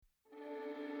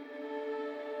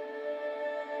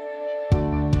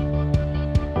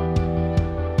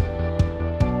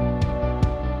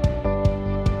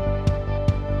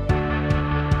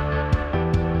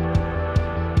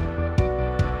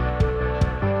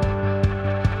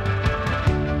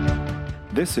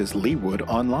This is Leawood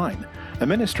Online, a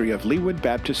ministry of Leawood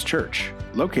Baptist Church,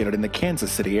 located in the Kansas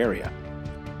City area.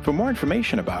 For more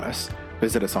information about us,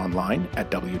 visit us online at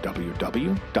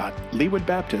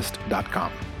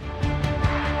www.leawoodbaptist.com.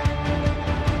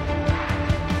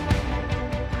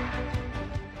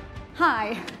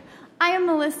 Hi, I am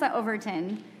Melissa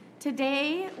Overton.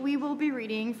 Today we will be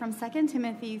reading from 2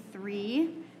 Timothy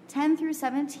 3:10 through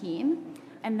 17,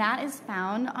 and that is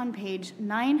found on page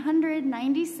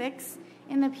 996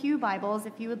 in the Pew Bibles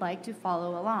if you would like to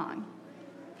follow along.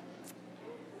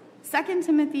 2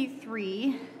 Timothy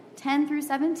 3:10 through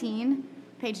 17,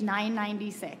 page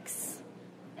 996.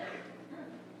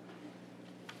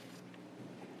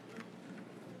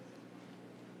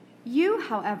 You,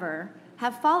 however,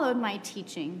 have followed my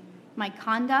teaching, my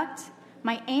conduct,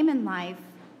 my aim in life,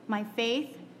 my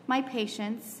faith, my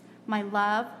patience, my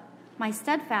love, my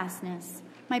steadfastness,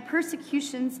 my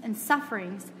persecutions and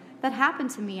sufferings that happened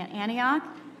to me at Antioch,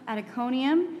 at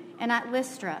Iconium, and at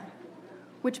Lystra,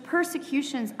 which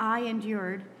persecutions I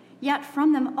endured, yet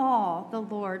from them all the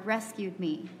Lord rescued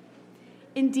me.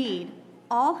 Indeed,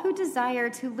 all who desire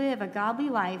to live a godly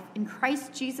life in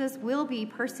Christ Jesus will be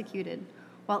persecuted,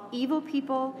 while evil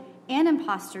people and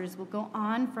impostors will go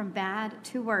on from bad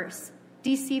to worse,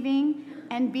 deceiving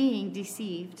and being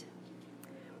deceived.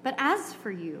 But as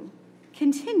for you,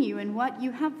 continue in what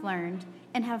you have learned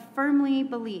and have firmly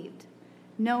believed,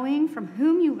 knowing from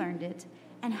whom you learned it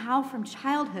and how from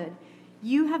childhood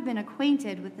you have been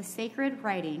acquainted with the sacred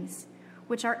writings,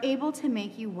 which are able to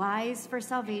make you wise for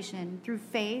salvation through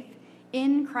faith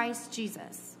in Christ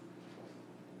Jesus.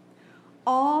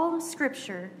 All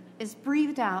Scripture is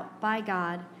breathed out by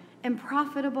God and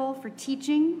profitable for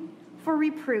teaching, for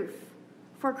reproof,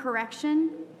 for correction,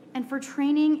 and for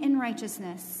training in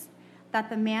righteousness, that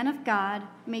the man of God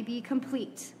may be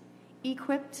complete,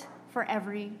 equipped for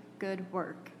every good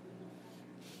work.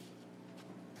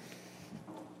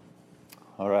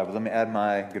 All right, well, let me add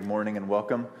my good morning and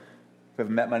welcome. If you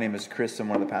haven't met, my name is Chris. I'm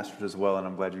one of the pastors as well, and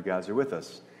I'm glad you guys are with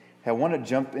us. Hey, I want to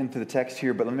jump into the text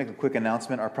here, but let me make a quick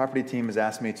announcement. Our property team has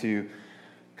asked me to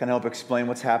kind of help explain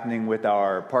what's happening with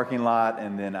our parking lot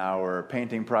and then our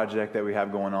painting project that we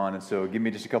have going on. And so give me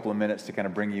just a couple of minutes to kind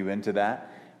of bring you into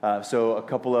that. So a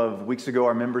couple of weeks ago,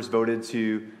 our members voted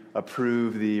to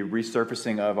approve the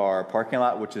resurfacing of our parking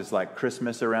lot, which is like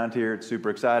Christmas around here. It's super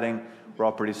exciting. We're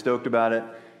all pretty stoked about it.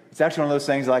 It's actually one of those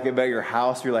things like about your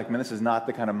house. You're like, man, this is not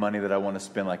the kind of money that I want to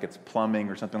spend. Like it's plumbing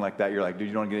or something like that. You're like, dude,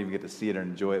 you don't even get to see it or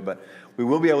enjoy it. But we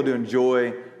will be able to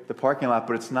enjoy the parking lot,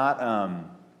 but it's not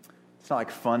like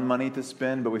fun money to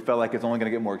spend, but we felt like it's only going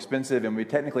to get more expensive, and we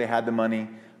technically had the money,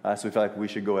 so we felt like we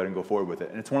should go ahead and go forward with it.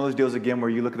 And it's one of those deals, again, where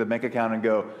you look at the bank account and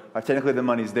go, technically the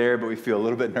money's there, but we feel a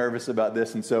little bit nervous about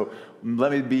this, and so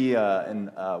let me be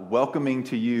welcoming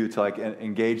to you to like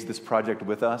engage this project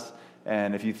with us.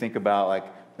 And if you think about like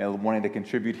wanting to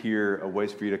contribute here,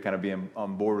 ways for you to kind of be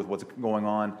on board with what's going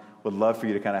on, would love for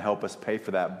you to kind of help us pay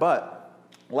for that. But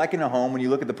like in a home, when you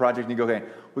look at the project and you go, okay,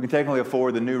 we can technically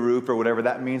afford the new roof or whatever,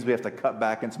 that means we have to cut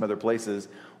back in some other places.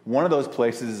 One of those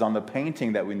places is on the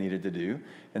painting that we needed to do.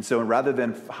 And so rather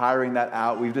than hiring that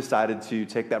out, we've decided to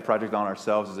take that project on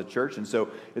ourselves as a church. And so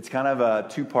it's kind of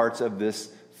two parts of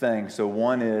this thing. So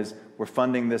one is we're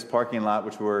funding this parking lot,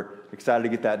 which we're excited to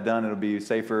get that done. It'll be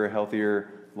safer, healthier,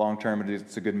 long-term.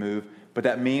 It's a good move. But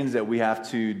that means that we have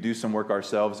to do some work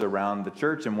ourselves around the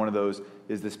church, and one of those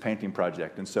is this painting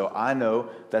project. And so I know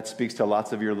that speaks to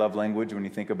lots of your love language when you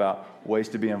think about ways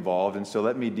to be involved. And so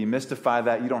let me demystify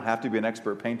that. You don't have to be an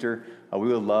expert painter. We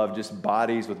would love just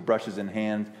bodies with brushes in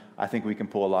hand. I think we can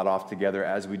pull a lot off together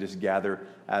as we just gather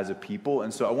as a people.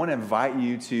 And so I want to invite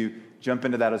you to jump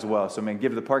into that as well. So,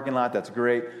 give the parking lot, that's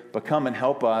great, but come and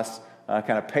help us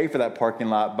kind of pay for that parking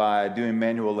lot by doing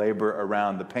manual labor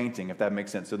around the painting, if that makes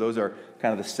sense. So those are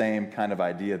kind of the same kind of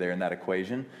idea there in that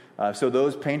equation. So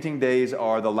those painting days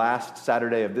are the last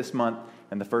Saturday of this month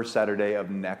and the first Saturday of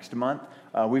next month.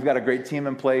 We've got a great team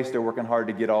in place. They're working hard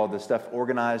to get all this stuff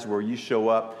organized where you show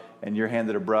up and you're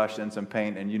handed a brush and some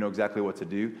paint and you know exactly what to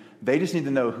do. They just need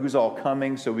to know who's all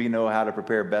coming so we know how to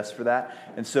prepare best for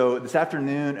that. And so this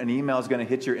afternoon, an email is going to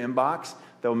hit your inbox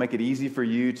that will make it easy for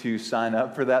you to sign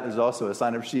up for that. There's also a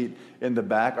sign-up sheet in the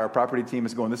back. Our property team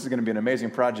is going, this is going to be an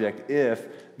amazing project if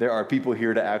there are people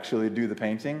here to actually do the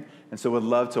painting. And so we'd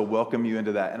love to welcome you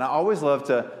into that. And I always love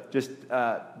to just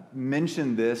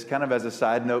mention this kind of as a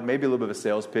side note, maybe a little bit of a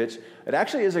sales pitch. It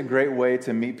actually is a great way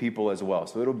to meet people as well.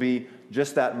 So it'll be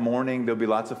just that morning. There'll be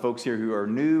lots of folks here who are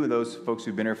new, and those folks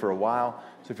who've been here for a while.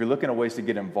 So if you're looking at ways to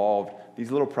get involved,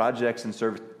 these little projects and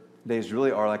service days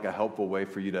really are like a helpful way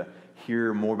for you to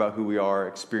hear more about who we are,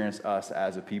 experience us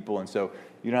as a people. And so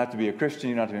you don't have to be a Christian,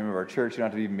 you don't have to be a member of our church, you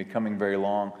don't have to even be coming very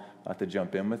long to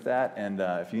jump in with that. And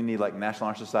if you need like National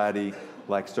Honor Society,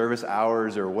 like service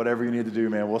hours or whatever you need to do,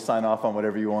 man, we'll sign off on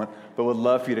whatever you want. But we'd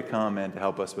love for you to come and to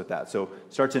help us with that. So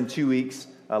it starts in 2 weeks,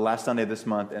 last Sunday this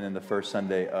month, and then the first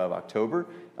Sunday of October.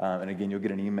 And again, you'll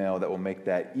get an email that will make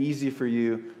that easy for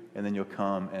you, and then you'll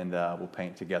come and we'll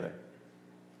paint together.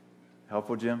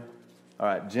 Helpful, Jim? All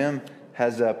right, Jim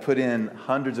has put in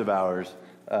hundreds of hours,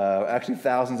 actually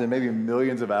thousands and maybe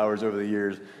millions of hours over the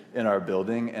years in our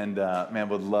building, and man,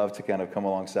 would love to kind of come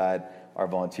alongside our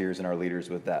volunteers and our leaders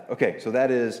with that. Okay, so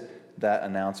that is that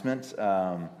announcement.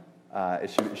 It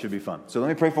should be fun. So let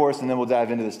me pray for us, and then we'll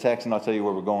dive into this text, and I'll tell you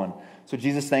where we're going. So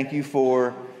Jesus, thank you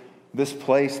for this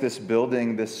place, this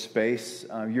building, this space.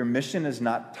 Your mission is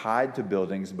not tied to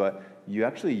buildings, but you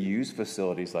actually use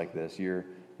facilities like this. You're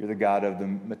the God of the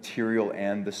material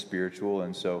and the spiritual,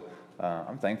 and so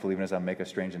I'm thankful, even as I make a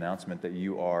strange announcement, that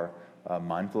you are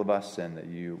mindful of us and that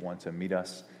you want to meet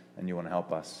us and you want to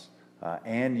help us.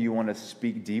 And you want to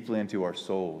speak deeply into our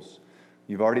souls.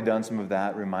 You've already done some of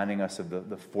that, reminding us of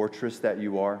the fortress that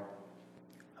you are,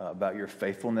 about your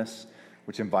faithfulness,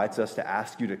 which invites us to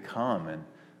ask you to come and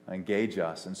engage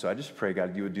us. And so I just pray,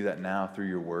 God, you would do that now through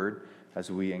your word as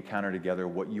we encounter together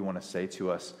what you want to say to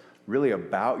us, really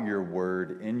about your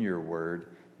word, in your word,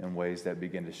 in ways that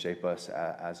begin to shape us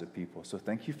as a people. So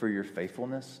thank you for your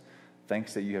faithfulness.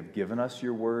 Thanks that you have given us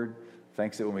your word.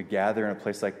 Thanks that when we gather in a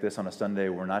place like this on a Sunday,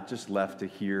 we're not just left to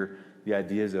hear the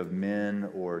ideas of men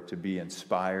or to be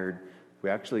inspired. We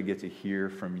actually get to hear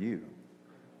from you.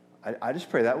 I just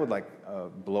pray that would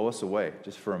blow us away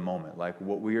just for a moment. Like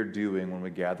what we are doing when we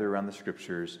gather around the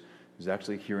scriptures is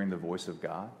actually hearing the voice of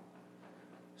God.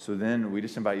 So then we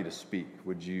just invite you to speak.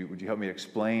 Would you help me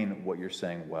explain what you're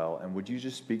saying well? And would you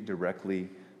just speak directly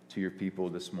to your people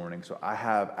this morning? So I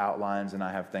have outlines and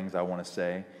I have things I want to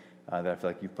say that I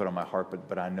feel like you've put on my heart,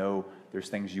 but I know there's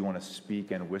things you want to speak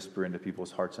and whisper into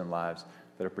people's hearts and lives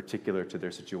that are particular to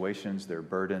their situations, their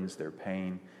burdens, their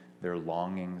pain, their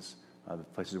longings, the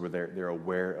places where they're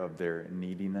aware of their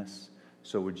neediness.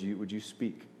 So would you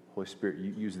speak? Holy Spirit,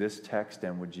 you use this text,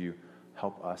 and would you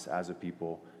help us as a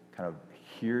people kind of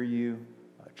hear you,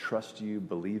 trust you,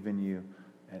 believe in you,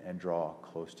 and draw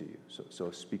close to you.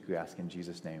 So speak, we ask in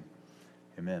Jesus' name.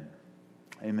 Amen.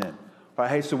 Amen. All right,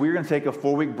 hey, so we're going to take a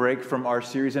 4-week break from our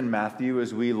series in Matthew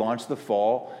as we launch the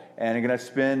fall, and we're going to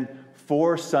spend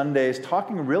 4 Sundays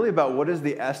talking really about what is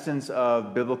the essence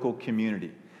of biblical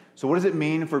community. So what does it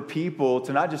mean for people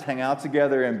to not just hang out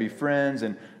together and be friends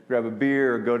and grab a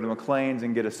beer or go to McLean's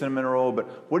and get a cinnamon roll,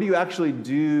 but what do you actually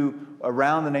do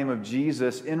around the name of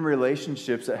Jesus in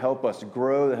relationships that help us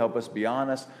grow, that help us be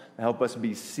honest, that help us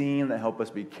be seen, that help us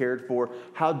be cared for?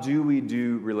 How do we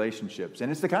do relationships?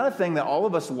 And it's the kind of thing that all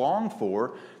of us long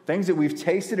for, things that we've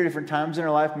tasted at different times in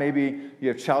our life. Maybe you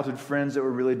have childhood friends that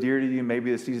were really dear to you.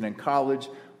 Maybe the season in college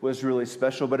was really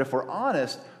special. But if we're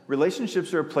honest,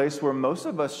 relationships are a place where most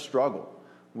of us struggle.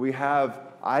 We have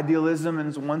idealism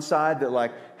on one side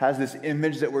that has this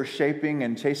image that we're shaping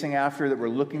and chasing after, that we're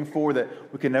looking for, that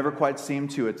we can never quite seem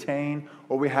to attain.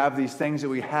 Or we have these things that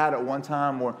we had at one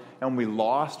time and we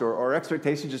lost, or our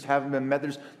expectations just haven't been met.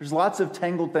 There's lots of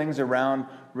tangled things around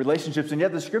relationships, and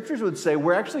yet the scriptures would say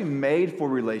we're actually made for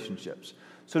relationships.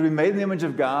 So to be made in the image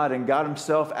of God, and God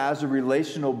himself as a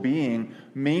relational being,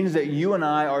 means that you and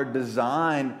I are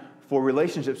designed for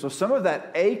relationships. So some of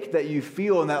that ache that you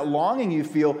feel and that longing you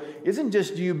feel isn't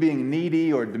just you being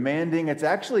needy or demanding. It's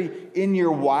actually in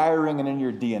your wiring and in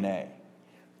your DNA.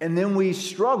 And then we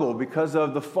struggle because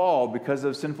of the fall, because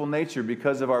of sinful nature,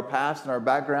 because of our past and our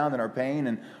background and our pain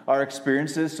and our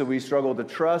experiences. So we struggle to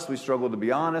trust, we struggle to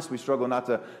be honest, we struggle not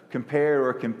to compare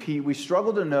or compete. We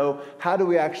struggle to know, how do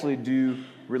we actually do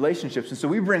relationships? And so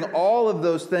we bring all of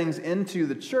those things into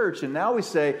the church, and now we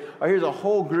say, oh, here's a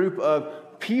whole group of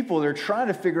people that are trying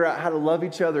to figure out how to love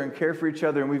each other and care for each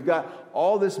other, and we've got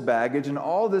all this baggage and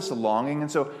all this longing,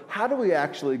 and so how do we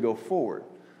actually go forward?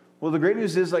 Well, the great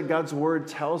news is God's word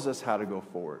tells us how to go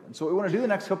forward. And so what we want to do the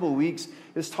next couple of weeks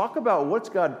is talk about what's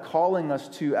God calling us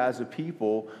to as a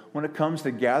people when it comes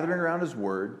to gathering around his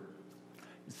word,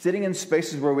 sitting in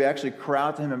spaces where we actually cry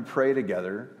out to him and pray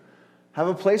together, have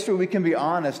a place where we can be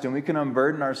honest and we can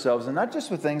unburden ourselves, and not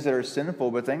just with things that are sinful,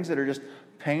 but things that are just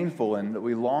painful and that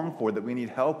we long for, that we need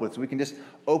help with. So we can just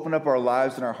open up our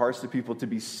lives and our hearts to people to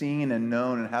be seen and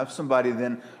known, and have somebody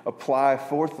then apply,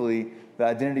 fourthly, the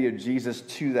identity of Jesus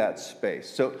to that space.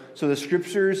 So the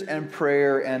scriptures and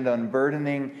prayer and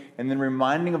unburdening and then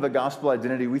reminding of the gospel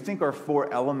identity, we think are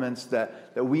 4 elements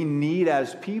that we need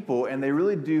as people, and they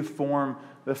really do form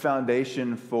the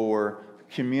foundation for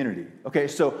community. Okay,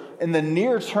 so in the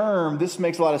near term, this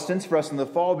makes a lot of sense for us in the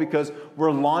fall because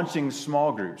we're launching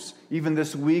small groups. Even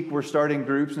this week, we're starting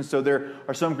groups, and so there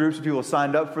are some groups where people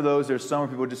signed up for those. There's some where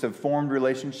people just have formed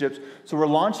relationships. So we're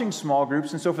launching small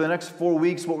groups, and so for the next 4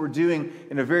 weeks, what we're doing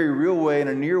in a very real way, in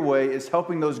a near way, is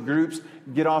helping those groups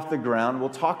get off the ground. We'll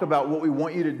talk about what we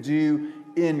want you to do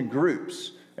in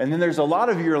groups. And then there's a lot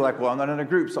of you who are like, well, I'm not in a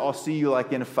group, so I'll see you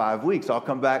like in 5 weeks. I'll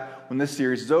come back when this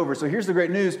series is over. So here's the great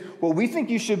news. What we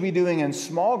think you should be doing in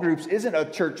small groups isn't a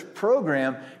church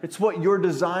program. It's what you're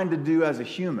designed to do as a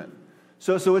human.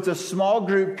 So it's a small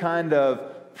group kind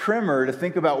of primer to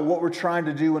think about what we're trying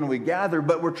to do when we gather,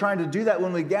 but we're trying to do that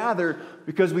when we gather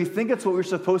because we think it's what we're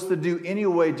supposed to do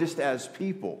anyway, just as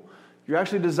people. You're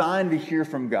actually designed to hear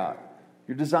from God.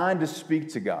 You're designed to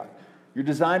speak to God. You're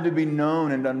designed to be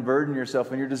known and unburden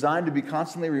yourself, and you're designed to be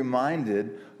constantly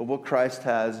reminded of what Christ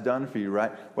has done for you,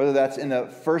 right? Whether that's in the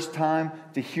first time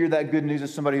to hear that good news of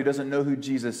somebody who doesn't know who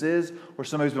Jesus is, or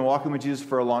somebody who's been walking with Jesus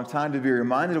for a long time, to be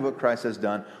reminded of what Christ has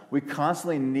done. We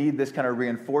constantly need this kind of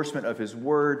reinforcement of His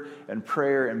Word and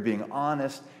prayer and being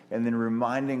honest, and then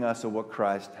reminding us of what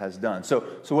Christ has done. So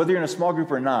whether you're in a small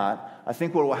group or not, I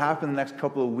think what will happen in the next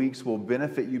couple of weeks will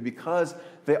benefit you because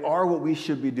they are what we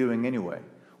should be doing anyway.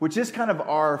 Which is kind of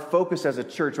our focus as a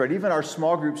church, right? Even our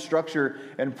small group structure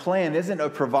and plan isn't a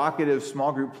provocative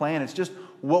small group plan. It's just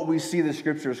what we see the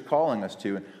Scriptures calling us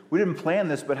to. And we didn't plan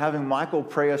this, but having Michael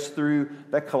pray us through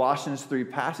that Colossians 3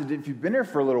 passage, if you've been here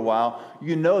for a little while,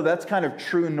 you know that's kind of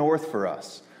true north for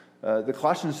us. The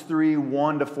Colossians 3,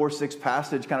 1 to 4, 6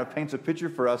 passage kind of paints a picture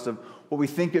for us of what we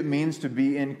think it means to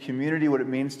be in community, what it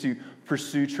means to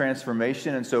pursue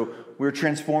transformation. And so we're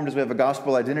transformed as we have a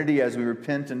gospel identity, as we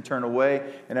repent and turn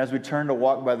away, and as we turn to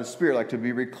walk by the Spirit, like to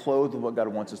be reclothed with what God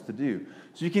wants us to do.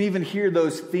 So you can even hear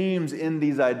those themes in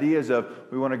these ideas of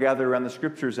we want to gather around the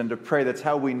Scriptures and to pray. That's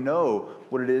how we know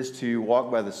what it is to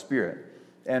walk by the Spirit.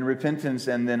 And repentance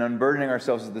and then unburdening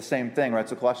ourselves is the same thing, right?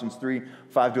 So Colossians 3,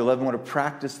 5 to 11, we want to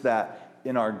practice that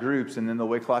in our groups. And then the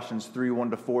way Colossians 3,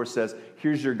 1 to 4 says,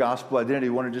 here's your gospel identity.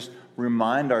 We want to just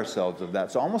remind ourselves of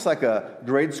that. So almost like a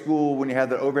grade school when you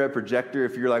have the overhead projector,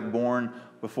 if you're like born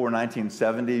before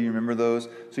 1970, you remember those?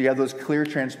 So you have those clear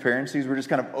transparencies. We're just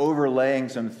kind of overlaying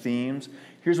some themes.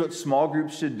 Here's what small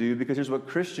groups should do because here's what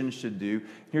Christians should do.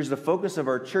 Here's the focus of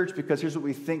our church because here's what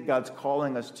we think God's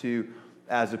calling us to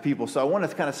as a people. So I want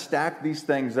to kind of stack these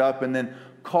things up and then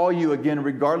call you again,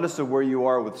 regardless of where you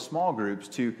are with small groups,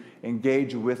 to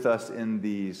engage with us in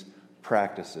these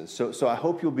practices. So I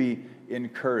hope you'll be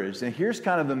encouraged. And here's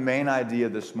kind of the main idea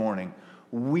this morning.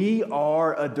 We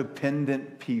are a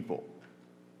dependent people.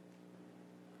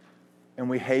 And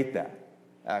we hate that,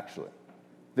 actually.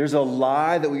 There's a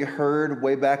lie that we heard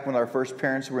way back when our first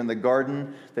parents were in the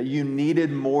garden, that you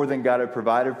needed more than God had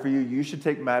provided for you. You should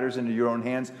take matters into your own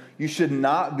hands. You should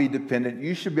not be dependent.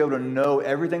 You should be able to know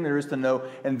everything there is to know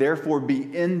and therefore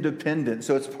be independent.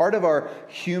 So it's part of our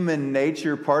human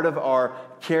nature, part of our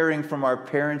caring from our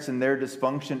parents and their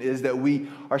dysfunction is that we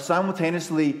are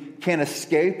simultaneously can't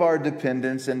escape our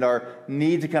dependence and our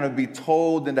need to kind of be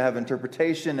told and to have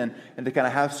interpretation and to kind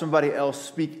of have somebody else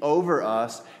speak over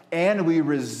us. And we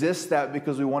resist that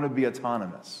because we want to be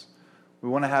autonomous. We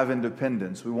want to have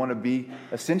independence. We want to be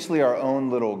essentially our own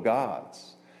little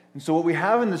gods. And so what we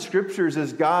have in the Scriptures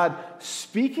is God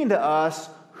speaking to us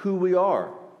who we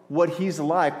are, what He's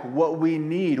like, what we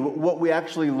need, what we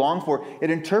actually long for. It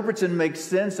interprets and makes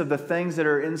sense of the things that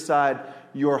are inside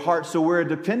your heart. So we're a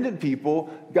dependent people.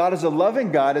 God is a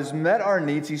loving God, has met our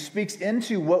needs. He speaks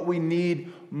into what we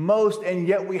need most, and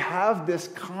yet we have this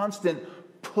constant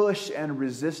push and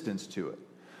resistance to it.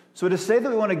 So to say that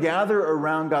we want to gather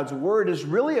around God's Word is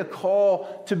really a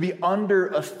call to be under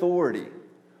authority.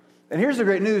 And here's the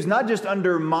great news, not just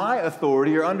under my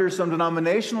authority or under some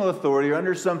denominational authority or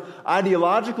under some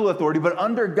ideological authority, but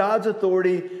under God's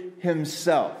authority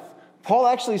Himself. Paul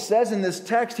actually says in this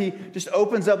text, he just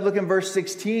opens up, look in verse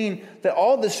 16, that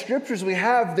all the Scriptures we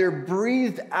have, they're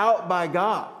breathed out by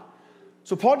God.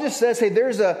 So Paul just says, hey,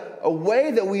 there's a way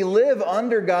that we live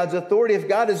under God's authority. If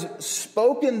God has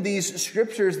spoken these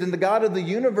Scriptures, then the God of the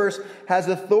universe has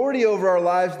authority over our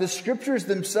lives. The Scriptures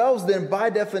themselves, then,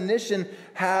 by definition,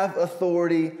 have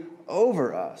authority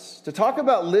over us. To talk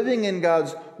about living in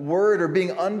God's Word or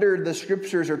being under the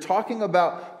Scriptures or talking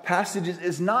about passages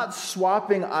is not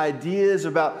swapping ideas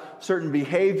about certain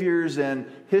behaviors and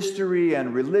history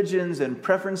and religions and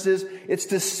preferences. It's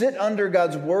to sit under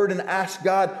God's Word and ask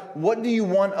God, what do you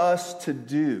want us to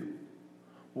do?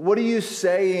 What are you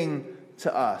saying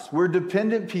to us. We're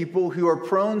dependent people who are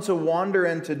prone to wander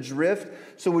and to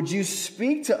drift. So would you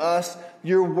speak to us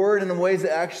your word in ways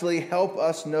that actually help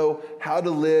us know how to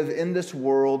live in this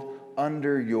world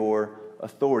under your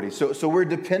authority? So we're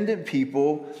dependent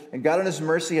people, and God in His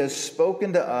mercy has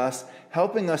spoken to us,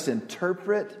 helping us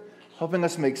interpret, helping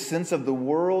us make sense of the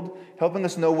world, helping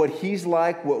us know what He's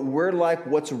like, what we're like,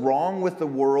 what's wrong with the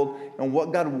world, and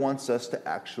what God wants us to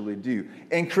actually do.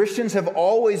 And Christians have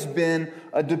always been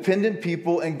a dependent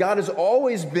people, and God has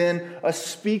always been a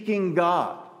speaking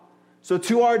God. So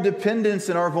to our dependence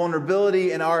and our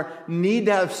vulnerability and our need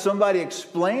to have somebody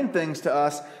explain things to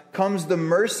us comes the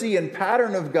mercy and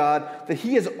pattern of God that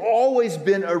He has always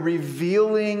been a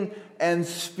revealing and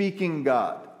speaking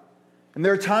God. And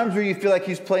there are times where you feel like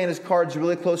He's playing His cards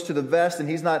really close to the vest and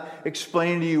He's not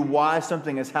explaining to you why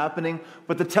something is happening.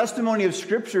 But the testimony of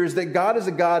Scripture is that God is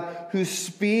a God who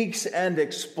speaks and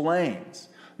explains.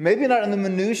 Maybe not in the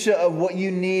minutia of what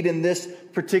you need in this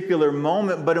particular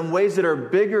moment, but in ways that are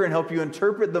bigger and help you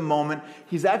interpret the moment.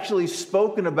 He's actually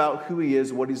spoken about who He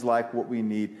is, what He's like, what we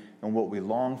need, and what we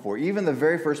long for. Even the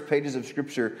very first pages of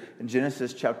Scripture in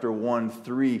Genesis chapter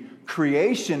 1-3,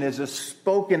 creation is a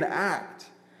spoken act.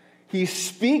 He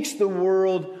speaks the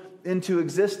world into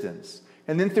existence.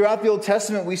 And then throughout the Old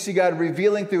Testament, we see God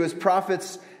revealing through His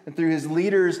prophets and through His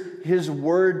leaders His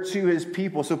word to His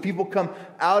people. So people come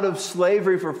out of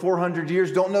slavery for 400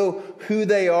 years, don't know who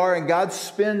they are, and God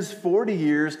spends 40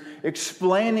 years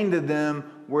explaining to them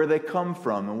where they come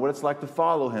from and what it's like to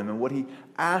follow Him and what He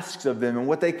asks of them and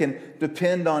what they can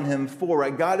depend on Him for.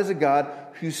 Right? God is a God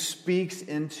who speaks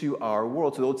into our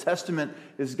world. So the Old Testament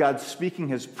is God speaking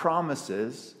His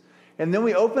promises. And then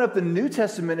we open up the New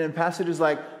Testament in passages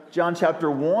like John chapter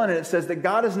 1, and it says that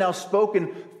God has now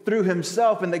spoken through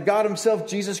Himself, and that God Himself,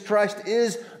 Jesus Christ,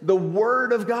 is the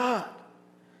Word of God.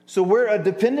 So we're a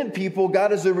dependent people.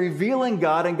 God is a revealing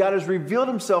God, and God has revealed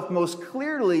Himself most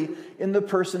clearly in the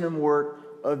person and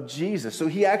work of Jesus. So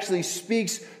He actually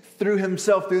speaks through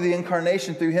Himself, through the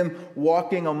incarnation, through Him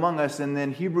walking among us. And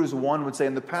then Hebrews 1 would say,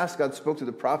 in the past, God spoke to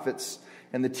the prophets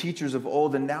and the teachers of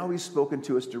old, and now He's spoken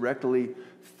to us directly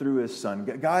through His Son.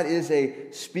 God is a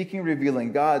speaking,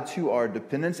 revealing God to our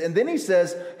dependence. And then He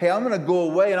says, hey, I'm going to go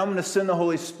away and I'm going to send the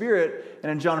Holy Spirit.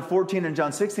 And in John 14 and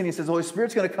John 16, He says, the Holy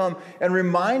Spirit's going to come and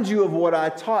remind you of what I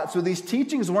taught. So these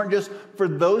teachings weren't just for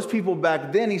those people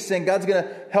back then. He's saying God's going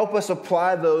to help us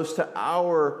apply those to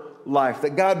our life.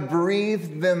 That God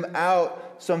breathed them out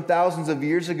some thousands of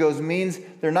years ago means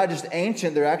they're not just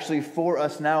ancient, they're actually for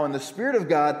us now. And the Spirit of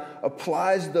God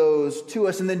applies those to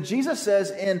us. And then Jesus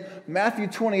says in Matthew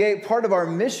 28, part of our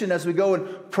mission as we go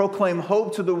and proclaim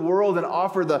hope to the world and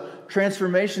offer the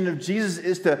transformation of Jesus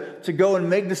is to go and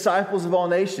make disciples of all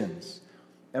nations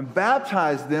and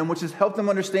baptize them, which has helped them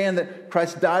understand that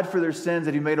Christ died for their sins,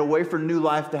 that He made a way for new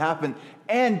life to happen,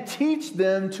 and teach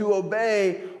them to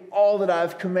obey all that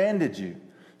I've commanded you.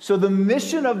 So the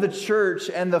mission of the church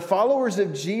and the followers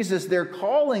of Jesus, their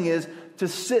calling is to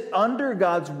sit under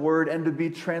God's word and to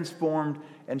be transformed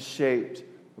and shaped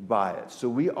by it. So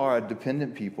we are a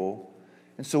dependent people.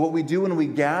 And so what we do when we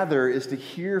gather is to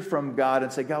hear from God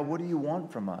and say, God, what do you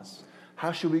want from us?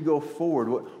 How should we go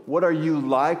forward? What are you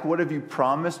like? What have you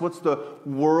promised? What's the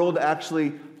world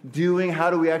actually doing?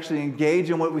 How do we actually engage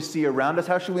in what we see around us?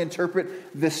 How should we interpret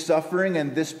this suffering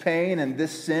and this pain and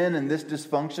this sin and this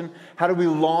dysfunction? How do we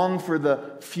long for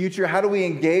the future? How do we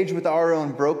engage with our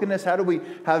own brokenness? How do we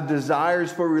have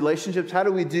desires for relationships? How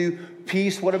do we do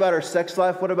peace? What about our sex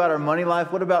life? What about our money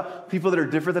life? What about people that are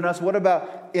different than us? What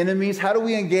about enemies? How do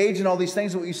we engage in all these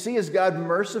things? What you see is God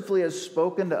mercifully has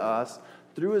spoken to us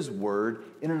through His word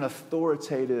in an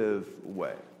authoritative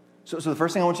way. So the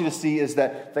first thing I want you to see is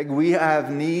that we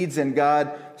have needs and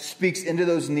God speaks into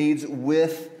those needs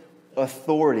with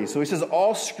authority. So He says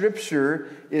all Scripture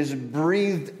is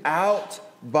breathed out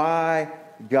by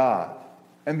God.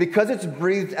 And because it's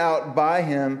breathed out by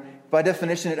Him, by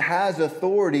definition, it has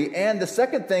authority. And the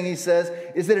second thing He says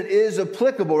is that it is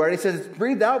applicable, right? He says it's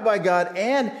breathed out by God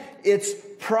and it's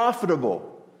profitable.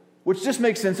 Which just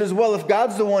makes sense as well. If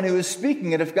God's the one who is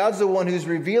speaking it, if God's the one who's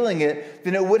revealing it,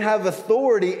 then it would have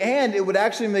authority and it would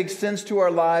actually make sense to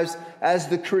our lives as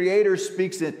the Creator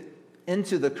speaks it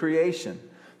into the creation.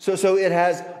 So it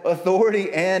has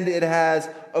authority and it has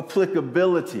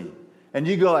applicability. And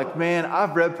you go like, man,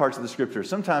 I've read parts of the Scripture.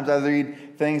 Sometimes I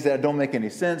read things that don't make any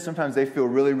sense. Sometimes they feel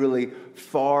really, really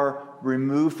far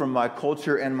removed from my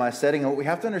culture and my setting. And what we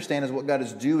have to understand is what God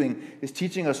is doing is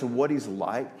teaching us what He's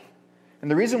like. And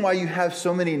the reason why you have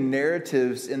so many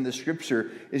narratives in the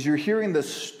Scripture is you're hearing the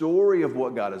story of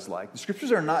what God is like. The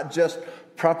Scriptures are not just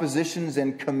propositions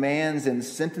and commands and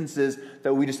sentences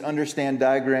that we just understand,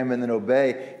 diagram, and then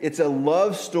obey. It's a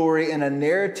love story and a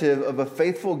narrative of a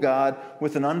faithful God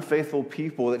with an unfaithful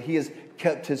people that he has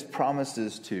kept his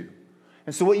promises to.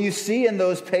 And so what you see in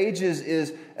those pages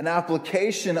is an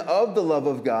application of the love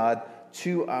of God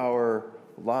to our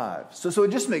lives. So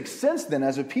it just makes sense then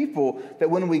as a people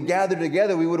that when we gather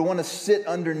together, we would want to sit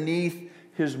underneath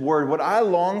his word. What I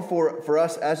long for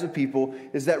us as a people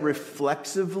is that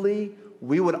reflexively,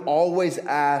 we would always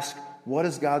ask, what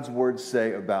does God's word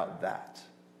say about that?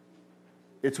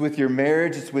 It's with your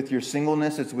marriage, it's with your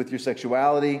singleness, it's with your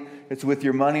sexuality, it's with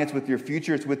your money, it's with your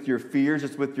future, it's with your fears,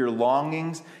 it's with your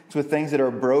longings, it's with things that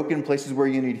are broken, places where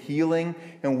you need healing.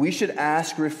 And we should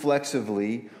ask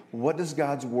reflexively, what does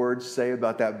God's word say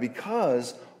about that?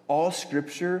 Because all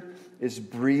scripture is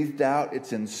breathed out,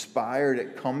 it's inspired,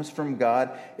 it comes from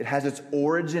God, it has its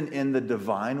origin in the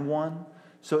divine one.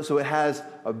 So it has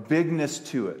a bigness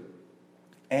to it.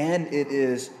 And it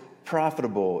is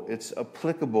profitable, it's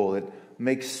applicable, it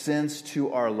makes sense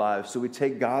to our lives. So we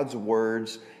take God's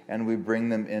words and we bring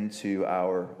them into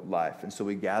our life. And so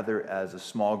we gather as a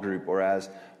small group or as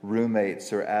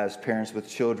roommates or as parents with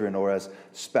children or as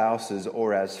spouses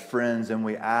or as friends, and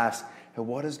we ask, hey,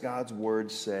 what does God's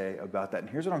word say about that? And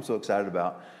here's what I'm so excited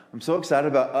about. I'm so excited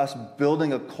about us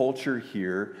building a culture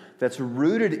here that's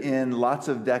rooted in lots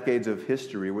of decades of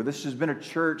history where this has been a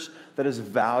church that has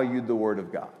valued the word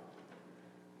of God.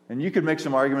 And you could make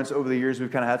some arguments over the years.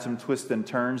 We've kind of had some twists and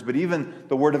turns, but even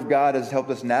the Word of God has helped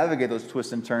us navigate those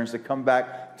twists and turns to come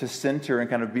back to center and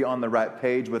kind of be on the right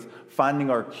page with finding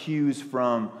our cues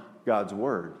from God's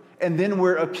Word. And then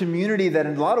we're a community that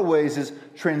in a lot of ways is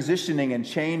transitioning and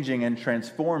changing and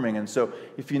transforming. And so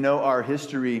if you know our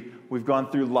history, we've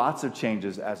gone through lots of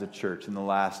changes as a church in the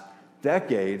last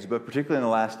decades, but particularly in the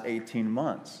last 18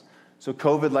 months. So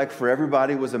COVID, like for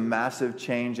everybody, was a massive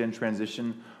change and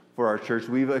transition for our church.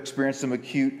 We've experienced some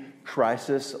acute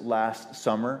crisis last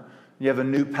summer. You have a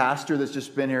new pastor that's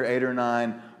just been here 8 or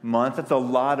 9 months. That's a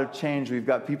lot of change. We've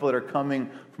got people that are coming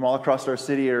from all across our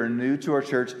city that are new to our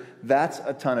church. That's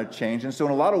a ton of change. And so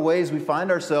in a lot of ways, we find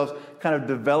ourselves kind of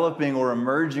developing or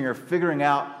emerging or figuring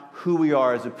out who we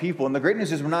are as a people. And the great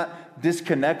news is we're not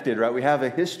disconnected, right? We have a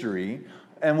history.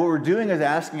 And what we're doing is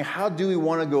asking, how do we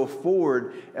want to go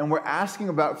forward? And we're asking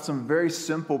about some very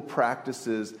simple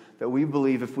practices that we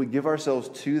believe if we give ourselves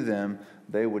to them,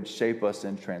 they would shape us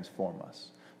and transform us.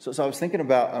 So I was thinking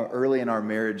about early in our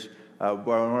marriage, one of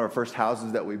our first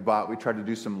houses that we bought, we tried to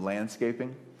do some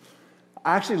landscaping.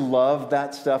 I actually love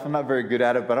that stuff. I'm not very good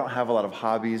at it, but I don't have a lot of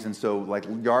hobbies. And so like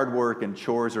yard work and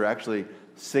chores are actually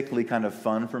sickly kind of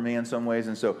fun for me in some ways.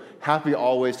 And so happy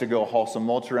always to go haul some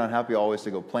mulch around, happy always to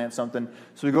go plant something.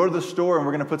 So we go to the store and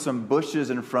we're going to put some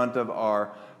bushes in front of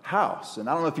our house. And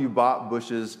I don't know if you bought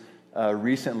bushes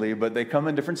recently, but they come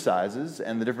in different sizes,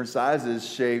 and the different sizes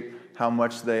shape how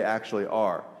much they actually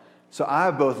are. So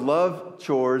I both love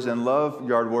chores and love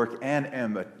yard work and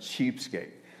am a cheapskate.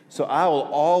 So I will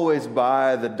always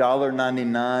buy the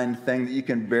 $1.99 thing that you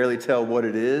can barely tell what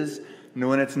it is. And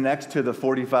when it's next to the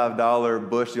 $45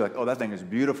 bush, you're like, oh, that thing is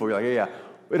beautiful. You're like, yeah,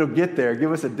 it'll get there.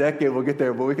 Give us a decade, we'll get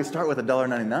there. But we can start with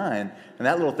 $1.99, and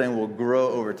that little thing will grow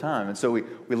over time. And so we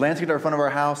landscaped our front of our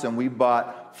house, and we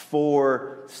bought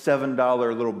 4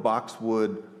 $7 little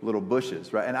boxwood little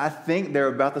bushes, right? And I think they're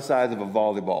about the size of a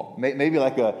volleyball, maybe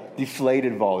like a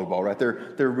deflated volleyball, right?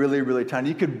 They're really, really tiny.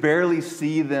 You could barely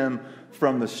see them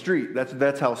from the street.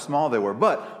 That's how small they were.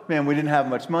 But man, we didn't have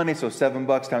much money, so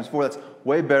 $7 times 4, that's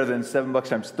way better than $7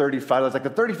 times 35. It's like the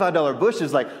 $35 bush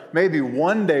is like maybe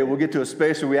one day we'll get to a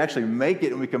space where we actually make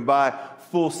it and we can buy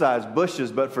full-size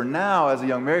bushes. But for now, as a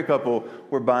young married couple,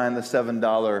 we're buying the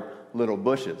 $7 little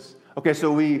bushes. Okay,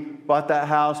 so we bought that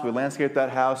house, we landscaped that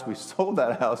house, we sold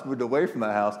that house, moved away from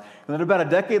that house. And then about a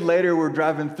decade later, we're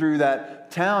driving through that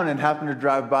town and happened to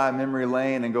drive by memory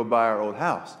lane and go by our old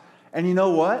house. And you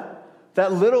know what?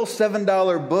 That little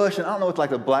 $7 bush, and I don't know what like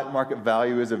the black market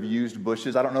value is of used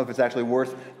bushes. I don't know if it's actually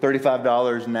worth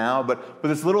 $35 now, but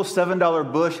this little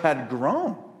 $7 bush had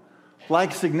grown,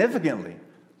 like significantly.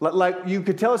 Like you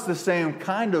could tell it's the same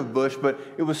kind of bush, but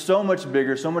it was so much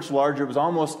bigger, so much larger, it was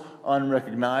almost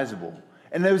unrecognizable.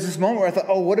 And there was this moment where I thought,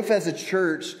 oh, what if as a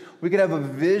church we could have a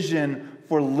vision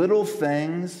for little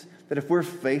things that if we're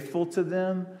faithful to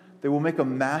them, they will make a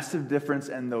massive difference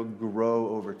and they'll grow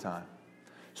over time.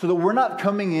 So that we're not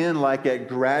coming in like at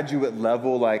graduate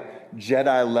level, like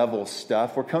Jedi level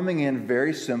stuff. We're coming in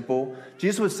very simple.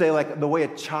 Jesus would say like the way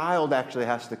a child actually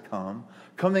has to come,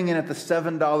 coming in at the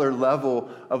 $7 level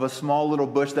of a small little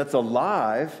bush that's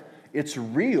alive, it's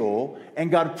real, and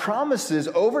God promises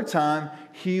over time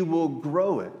He will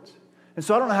grow it. And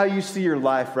so I don't know how you see your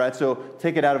life, right? So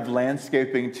take it out of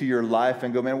landscaping to your life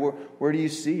and go, man, where do you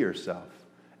see yourself?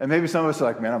 And maybe some of us are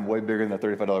like, man, I'm way bigger than that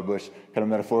 $35 bush, kind of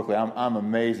metaphorically. I'm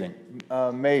amazing.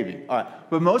 Maybe. All right.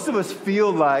 But most of us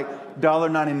feel like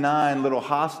 $1.99 little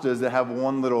hostas that have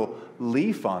one little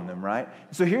leaf on them, right?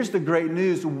 So here's the great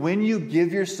news. When you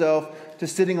give yourself to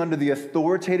sitting under the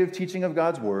authoritative teaching of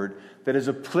God's word that is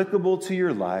applicable to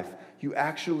your life, you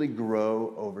actually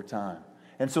grow over time.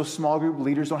 And so small group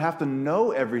leaders don't have to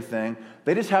know everything.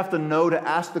 They just have to know to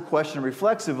ask the question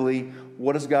reflexively,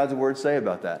 what does God's word say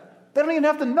about that? They don't even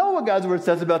have to know what God's word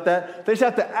says about that. They just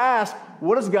have to ask,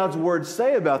 what does God's word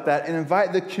say about that? And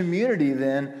invite the community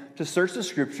then to search the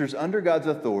scriptures under God's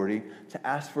authority to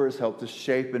ask for his help to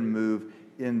shape and move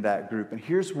in that group. And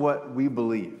here's what we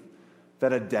believe,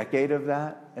 that a decade of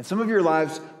that, and some of your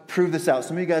lives prove this out.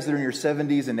 Some of you guys that are in your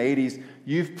 70s and 80s,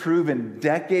 you've proven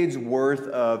decades worth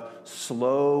of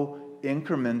slow,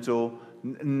 incremental,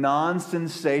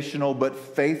 non-sensational, but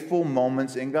faithful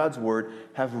moments in God's word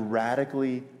have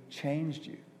radically changed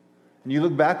you. And you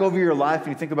look back over your life and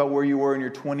you think about where you were in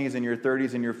your 20s and your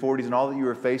 30s and your 40s and all that you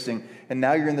were facing, and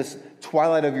now you're in this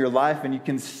twilight of your life and you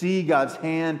can see God's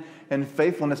hand and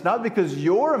faithfulness, not because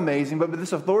you're amazing, but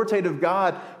this authoritative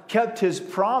God kept his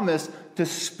promise to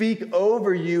speak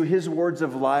over you his words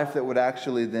of life that would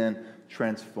actually then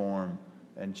transform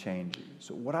and change you.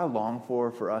 So what I long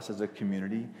for us as a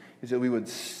community is that we would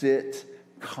sit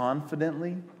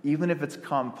confidently, even if it's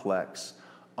complex,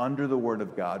 under the word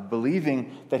of God,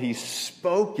 believing that he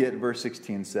spoke it, verse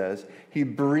 16 says, he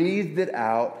breathed it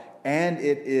out, and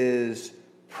it is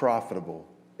profitable.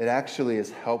 It actually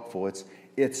is helpful.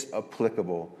 It's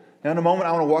applicable. Now in a moment,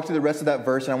 I want to walk through the rest of that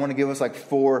verse, and I want to give us like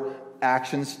 4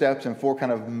 action steps and 4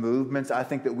 kind of movements I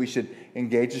think that we should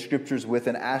engage the scriptures with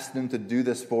and ask them to do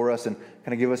this for us and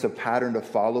kind of give us a pattern to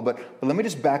follow. But let me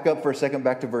just back up for a second,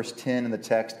 back to verse 10 in the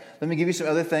text. Let me give you some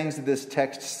other things that this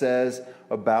text says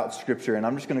about scripture, and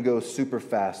I'm just going to go super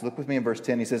fast. Look with me in verse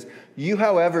 10. He says, you,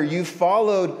 however, you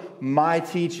followed my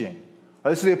teaching.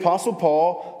 This is the Apostle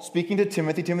Paul speaking to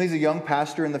Timothy. Timothy's a young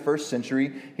pastor in the first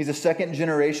century. He's a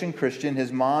second-generation Christian.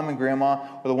 His mom and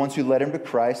grandma were the ones who led him to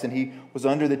Christ, and he was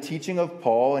under the teaching of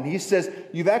Paul. And he says,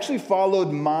 you've actually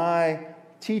followed my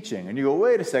teaching. And you go,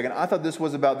 wait a second, I thought this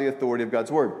was about the authority of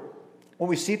God's word. What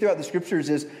we see throughout the scriptures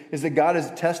is that God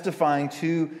is testifying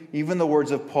to even the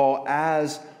words of Paul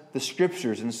as the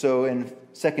scriptures. And so in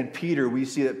 2 Peter, we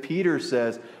see that Peter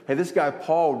says, hey, this guy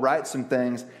Paul writes some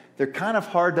things. They're kind of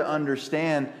hard to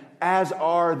understand, as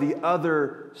are the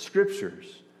other scriptures.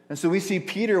 And so we see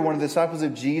Peter, one of the disciples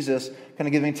of Jesus, kind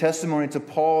of giving testimony to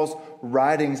Paul's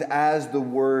writings as the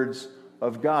words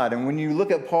of God. And when you look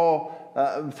at Paul,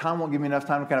 time won't give me enough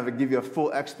time to kind of give you a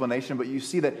full explanation, but you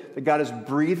see that God is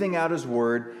breathing out his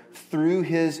word through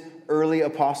his early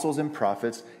apostles and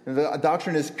prophets. And the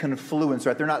doctrine is confluence,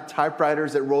 right? They're not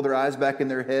typewriters that roll their eyes back in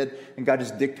their head and God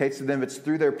just dictates to them. It's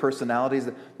through their personalities.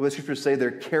 The way scriptures say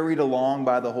they're carried along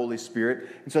by the Holy Spirit.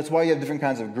 And so that's why you have different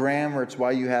kinds of grammar. It's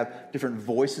why you have different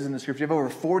voices in the scripture. You have over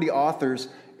 40 authors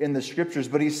in the scriptures.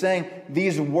 But he's saying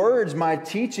these words, my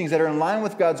teachings that are in line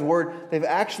with God's word, they've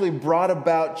actually brought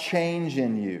about change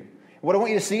in you. What I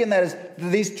want you to see in that is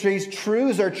these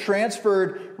truths are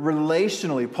transferred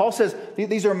relationally. Paul says,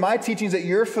 these are my teachings that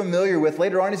you're familiar with.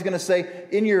 Later on, he's going to say,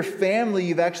 in your family,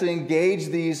 you've actually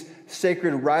engaged these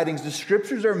sacred writings. The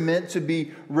scriptures are meant to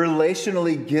be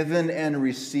relationally given and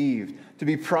received, to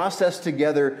be processed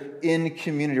together in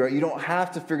community, right? You don't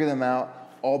have to figure them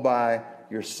out all by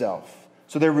yourself.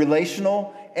 So they're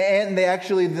relational, and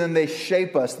they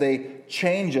shape us. They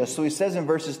change us. So he says in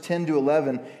verses 10 to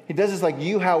 11, he does this like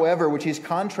you, however, which he's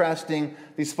contrasting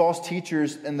these false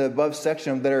teachers in the above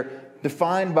section that are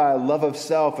defined by love of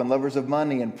self and lovers of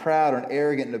money and proud and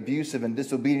arrogant and abusive and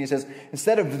disobedient. He says,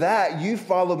 instead of that, you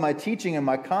followed my teaching and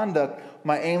my conduct,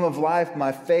 my aim of life,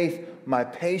 my faith, my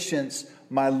patience,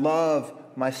 my love,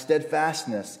 my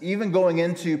steadfastness, even going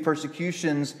into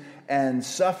persecutions and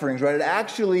sufferings, right? It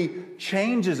actually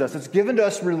changes us. It's given to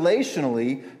us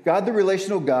relationally. God, the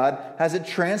relational God, has it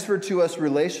transferred to us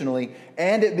relationally,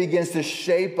 and it begins to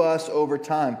shape us over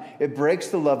time. It breaks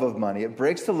the love of money. It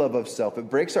breaks the love of self. It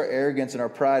breaks our arrogance and our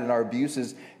pride and our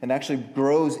abuses, and actually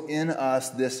grows in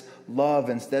us this love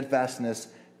and steadfastness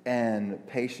and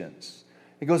patience.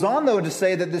 It goes on, though, to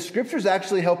say that the scriptures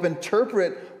actually help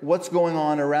interpret what's going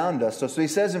on around us. So he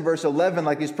says in verse 11,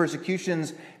 like these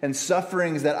persecutions and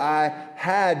sufferings that I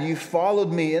had, you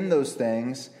followed me in those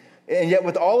things. And yet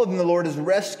with all of them, the Lord has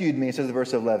rescued me, says in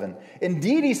verse 11.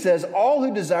 Indeed, he says, all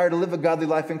who desire to live a godly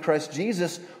life in Christ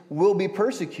Jesus will be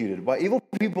persecuted by evil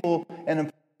people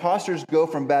and imposters go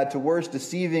from bad to worse,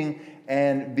 deceiving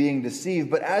and being deceived.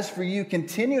 But as for you,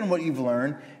 continue in what you've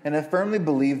learned and have firmly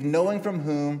believed, knowing from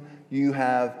whom you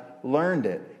have learned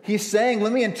it. He's saying,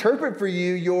 let me interpret for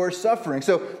you your suffering.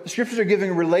 So the scriptures are giving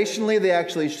relationally, they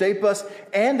actually shape us,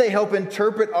 and they help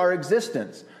interpret our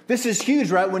existence. This is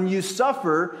huge, right? When you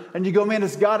suffer and you go, man,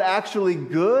 is God actually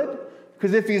good?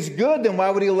 Because if he's good, then why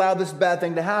would he allow this bad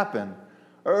thing to happen?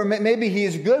 Or maybe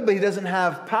he's good, but he doesn't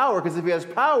have power, because if he has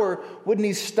power, wouldn't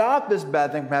he stop this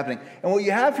bad thing from happening? And what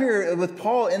you have here with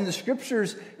Paul in the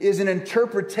scriptures is an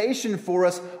interpretation for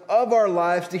us of our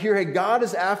lives to hear, hey, God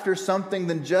is after something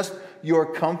than just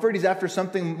your comfort. He's after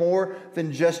something more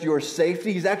than just your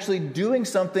safety. He's actually doing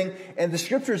something, and the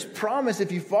scriptures promise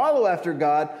if you follow after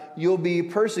God, you'll be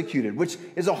persecuted, which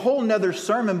is a whole nother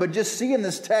sermon. But just see in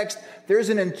this text, there's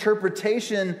an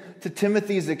interpretation to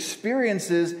Timothy's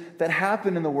experiences that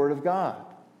happen in the Word of God.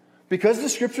 Because the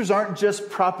scriptures aren't just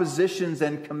propositions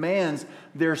and commands,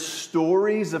 they're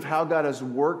stories of how God has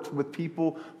worked with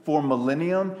people for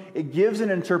millennium. It gives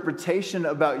an interpretation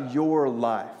about your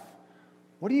life.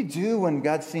 What do you do when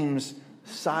God seems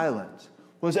silent?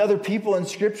 Well, there's other people in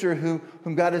Scripture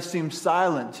whom God has seemed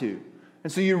silent to.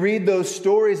 And so you read those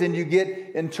stories and you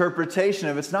get interpretation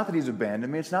of it's not that he's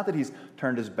abandoned me. It's not that he's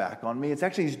turned his back on me. It's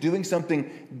actually he's doing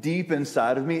something deep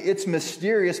inside of me. It's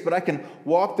mysterious, but I can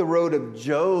walk the road of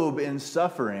Job in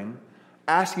suffering,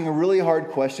 asking really hard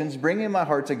questions, bringing my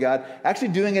heart to God, actually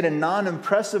doing it in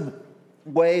non-impressive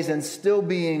ways and still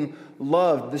being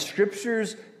loved. The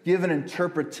Scriptures give an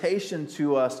interpretation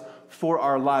to us for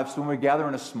our lives. So when we gather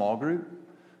in a small group,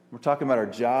 we're talking about our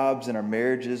jobs and our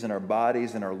marriages and our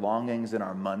bodies and our longings and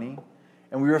our money.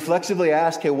 And we reflexively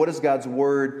ask, hey, what does God's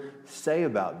word say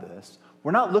about this?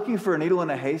 We're not looking for a needle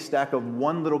in a haystack of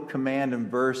one little command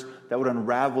and verse that would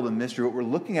unravel the mystery. What we're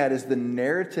looking at is the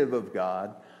narrative of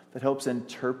God that helps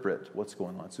interpret what's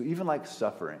going on. So even like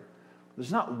suffering,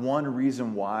 there's not one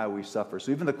reason why we suffer.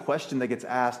 So even the question that gets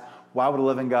asked, why would a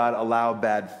loving God allow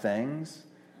bad things?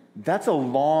 That's a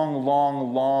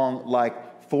long,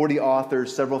 like 40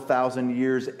 authors, several thousand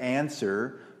years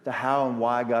answer to how and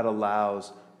why God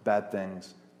allows bad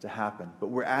things to happen. But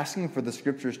we're asking for the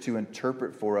scriptures to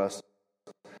interpret for us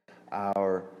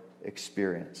our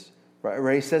experience.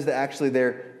 Right? He says that actually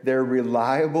they're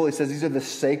reliable. He says these are the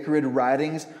sacred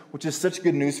writings, which is such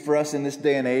good news for us in this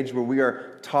day and age where we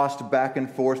are tossed back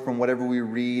and forth from whatever we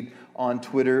read on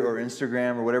Twitter or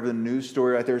Instagram or whatever the news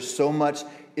story. Right? There's so much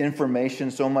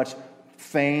information, so much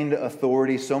feigned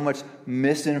authority, so much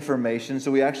misinformation.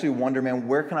 So we actually wonder, man,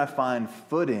 where can I find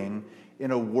footing in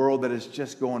a world that is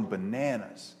just going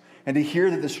bananas? And to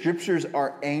hear that the scriptures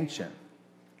are ancient,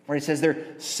 where he says they're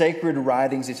sacred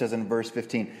writings, he says in verse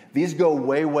 15. These go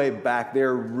way, way back.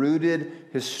 They're rooted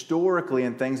historically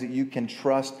in things that you can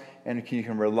trust and you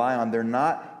can rely on. They're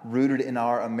not rooted in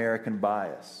our American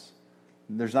bias.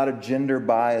 There's not a gender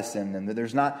bias in them.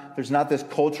 There's not this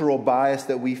cultural bias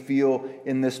that we feel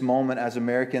in this moment as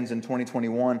Americans in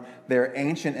 2021. They're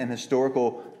ancient and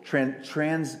historical,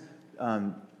 transiting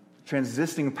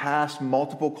past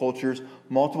multiple cultures,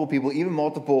 multiple people, even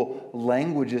multiple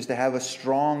languages to have a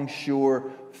strong,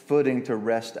 sure footing to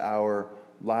rest our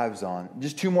lives on.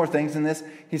 Just two more things in this.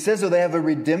 He says, so they have a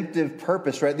redemptive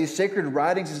purpose, right? These sacred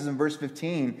writings, this is in verse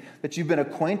 15, that you've been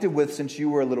acquainted with since you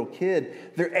were a little kid.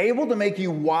 They're able to make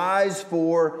you wise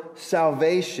for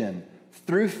salvation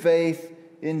through faith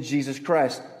in Jesus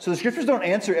Christ. So the scriptures don't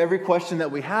answer every question that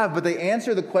we have, but they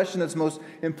answer the question that's most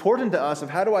important to us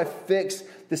of how do I fix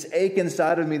this ache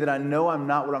inside of me that I know I'm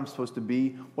not what I'm supposed to be?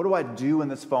 What do I do in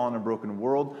this fallen and broken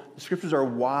world? The scriptures are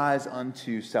wise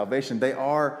unto salvation. They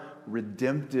are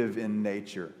redemptive in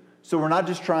nature. So we're not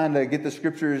just trying to get the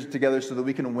scriptures together so that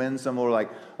we can win some more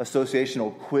like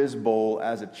associational quiz bowl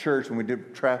as a church when we do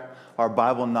track our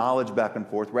Bible knowledge back and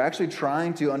forth. We're actually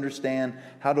trying to understand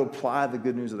how to apply the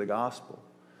good news of the gospel.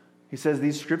 He says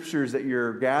these scriptures that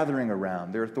you're gathering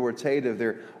around, they're authoritative,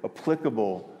 they're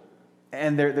applicable,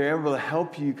 and they're able to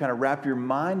help you kind of wrap your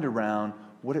mind around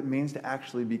what it means to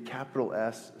actually be capital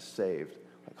S saved,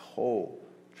 like whole,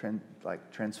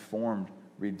 transformed,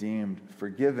 redeemed,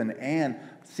 forgiven, and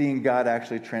seeing God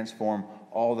actually transform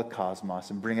all the cosmos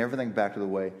and bring everything back to the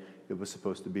way it was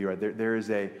supposed to be, right? There is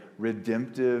a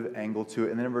redemptive angle to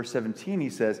it. And then in verse 17, he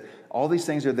says, all these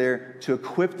things are there to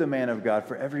equip the man of God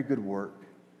for every good work.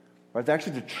 Right? It's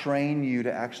actually to train you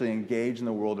to actually engage in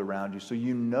the world around you so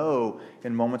you know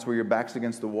in moments where your back's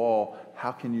against the wall,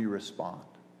 how can you respond?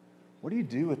 What do you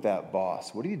do with that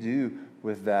boss? What do you do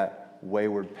with that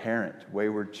wayward parent,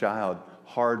 wayward child,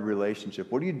 hard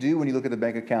relationship? What do you do when you look at the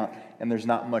bank account and there's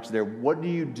not much there? What do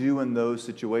you do in those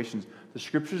situations? The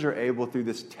Scriptures are able, through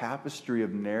this tapestry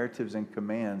of narratives and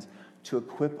commands, to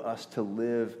equip us to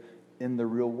live in the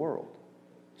real world.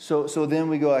 So then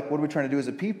we go like, what are we trying to do as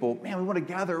a people? Man, we want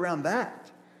to gather around that.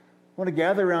 We want to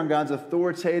gather around God's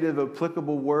authoritative,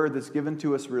 applicable word that's given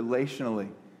to us relationally,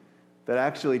 that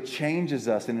actually changes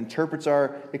us and interprets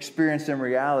our experience in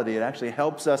reality. It actually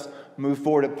helps us move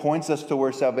forward. It points us to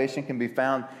where salvation can be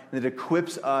found, and it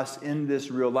equips us in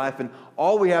this real life. And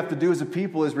all we have to do as a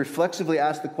people is reflexively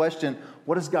ask the question,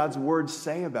 what does God's word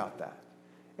say about that?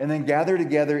 And then gather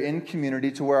together in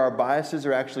community to where our biases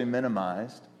are actually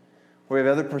minimized, where we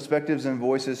have other perspectives and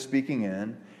voices speaking in.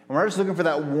 And we're not just looking for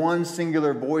that one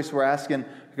singular voice. We're asking,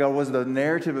 God, what does the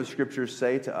narrative of Scripture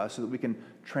say to us so that we can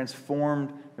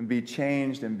transform and be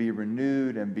changed and be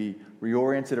renewed and be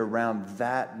reoriented around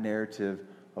that narrative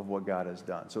of what God has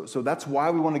done. So that's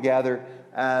why we want to gather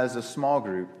as a small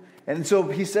group. And so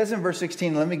he says in verse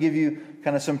 16, let me give you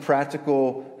kind of some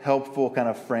practical, helpful kind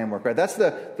of framework, right? That's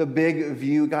the big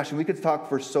view. Gosh, and we could talk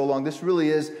for so long. This really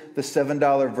is the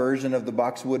 $7 version of the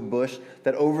boxwood bush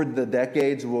that over the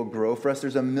decades will grow for us.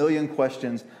 There's a million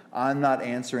questions I'm not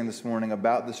answering this morning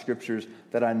about the Scriptures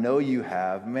that I know you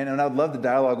have. Man, and I'd love to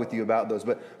dialogue with you about those.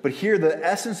 But here, the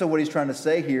essence of what he's trying to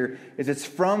say here is it's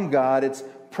from God, it's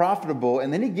profitable,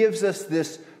 and then he gives us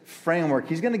this framework.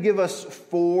 He's going to give us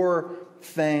 4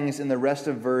 things in the rest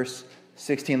of verse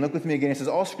 16. Look with me again. It says,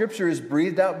 all Scripture is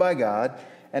breathed out by God,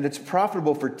 and it's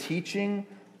profitable for teaching,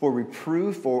 for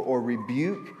reproof or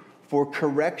rebuke, for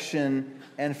correction,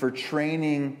 and for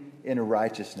training in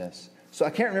righteousness. So I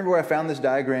can't remember where I found this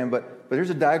diagram, but there's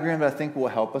a diagram that I think will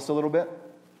help us a little bit.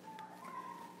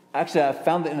 Actually, I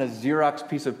found it in a Xerox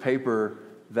piece of paper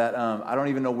that I don't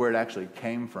even know where it actually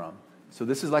came from. So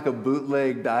this is like a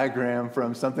bootleg diagram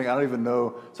from something I don't even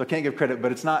know, so I can't give credit,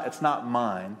 but it's not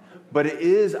mine. But it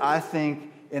is, I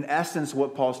think, in essence,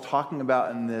 what Paul's talking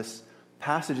about in this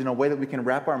passage in a way that we can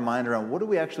wrap our mind around. What do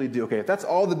we actually do? Okay, if that's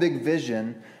all the big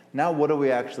vision, now what do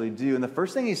we actually do? And the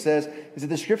first thing he says is that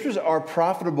the Scriptures are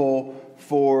profitable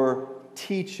for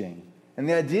teaching. And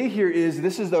the idea here is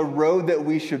this is the road that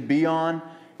we should be on.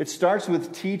 It starts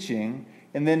with teaching,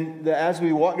 and then as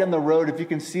we walk down the road, if you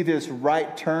can see this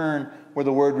right turn where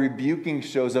the word rebuking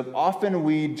shows up, often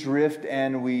we drift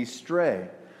and we stray.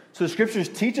 So the Scriptures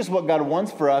teach us what God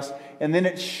wants for us, and then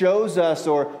it shows us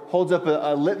or holds up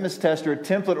a litmus test or a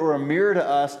template or a mirror to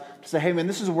us to say, hey man,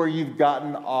 this is where you've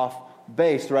gotten off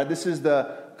base, right? This is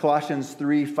the Colossians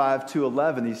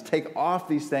 3:5-11. These take off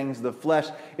these things of the flesh.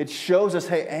 It shows us,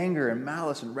 hey, anger and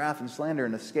malice and wrath and slander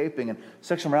and escaping and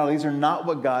sexual morality, these are not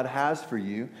what God has for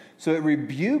you. So it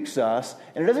rebukes us,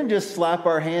 and it doesn't just slap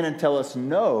our hand and tell us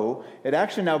no. It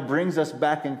actually now brings us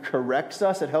back and corrects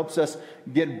us. It helps us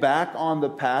get back on the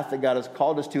path that God has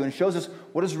called us to and shows us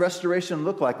what does restoration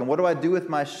look like and what do I do with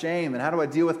my shame and how do I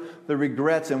deal with the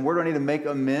regrets and where do I need to make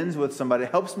amends with somebody.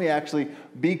 It helps me actually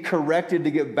be corrected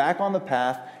to get back on the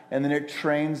path, and then it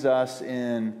trains us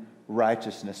in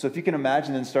righteousness. So if you can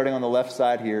imagine then starting on the left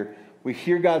side here, we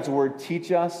hear God's word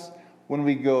teach us. When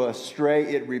we go astray,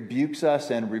 it rebukes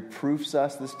us and reproofs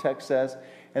us, this text says.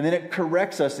 And then it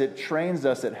corrects us, it trains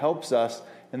us, it helps us,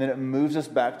 and then it moves us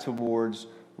back towards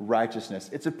righteousness.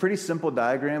 It's a pretty simple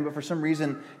diagram, but for some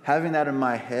reason, having that in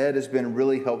my head has been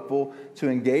really helpful to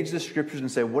engage the Scriptures and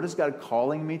say, what is God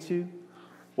calling me to?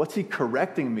 What's He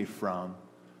correcting me from?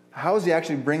 How is He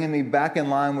actually bringing me back in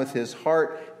line with His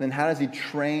heart? And then how does He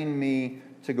train me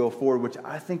to go forward? Which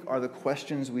I think are the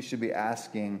questions we should be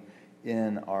asking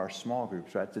in our small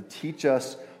groups, right? To teach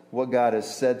us what God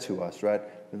has said to us, right?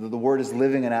 The word is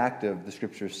living and active, the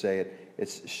Scriptures say it.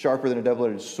 It's sharper than a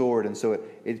double-edged sword, and so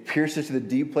it pierces to the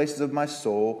deep places of my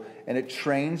soul, and it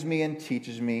trains me and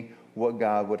teaches me what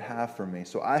God would have for me.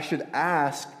 So I should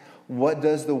ask, what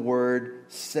does the Word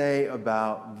say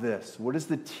about this? What is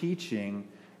the teaching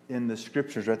in the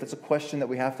Scriptures, right? That's a question that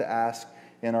we have to ask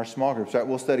in our small groups, right?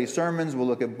 We'll study sermons, we'll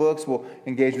look at books, we'll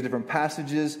engage with different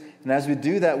passages, and as we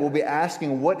do that, we'll be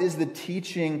asking, what is the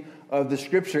teaching of the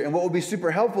Scripture? And what will be super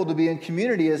helpful to be in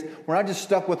community is we're not just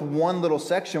stuck with one little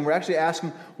section, we're actually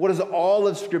asking, what does all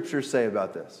of Scripture say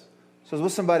about this? So I was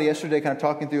with somebody yesterday kind of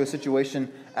talking through a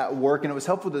situation at work, and it was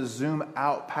helpful to zoom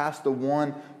out past the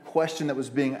one question that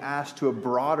was being asked to a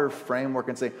broader framework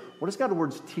and say, what does God's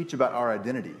words teach about our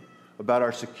identity? About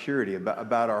our security,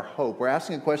 about our hope. We're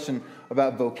asking a question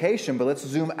about vocation, but let's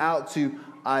zoom out to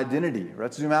identity.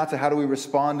 Let's zoom out to how do we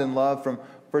respond in love from 1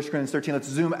 Corinthians 13. Let's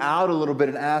zoom out a little bit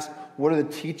and ask, what are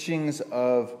the teachings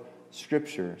of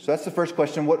Scripture? So that's the first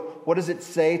question. What does it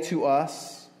say to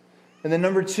us? And then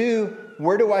number two,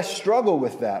 where do I struggle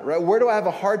with that, right? Where do I have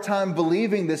a hard time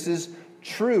believing this is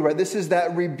true, right? This is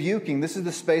that rebuking. This is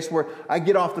the space where I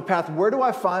get off the path. Where do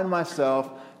I find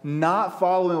myself not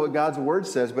following what God's word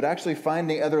says, but actually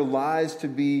finding other lies to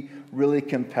be really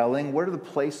compelling? What are the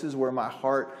places where my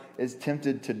heart is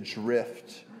tempted to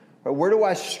drift? Right? Where do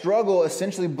I struggle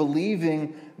essentially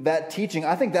believing that teaching?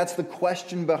 I think that's the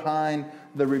question behind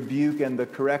the rebuke and the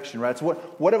correction, right? So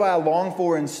what do I long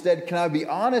for instead? Can I be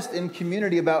honest in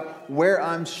community about where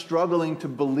I'm struggling to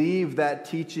believe that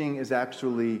teaching is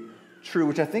actually true,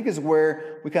 which I think is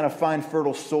where we kind of find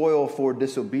fertile soil for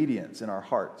disobedience in our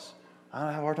hearts.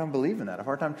 I have a hard time believing that. I have a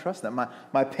hard time trusting that.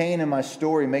 My pain and my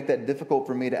story make that difficult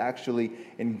for me to actually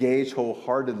engage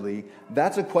wholeheartedly.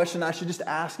 That's a question I should just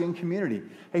ask in community.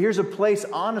 Hey, here's a place,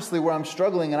 honestly, where I'm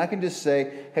struggling, and I can just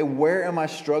say, hey, where am I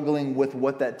struggling with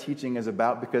what that teaching is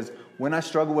about? Because when I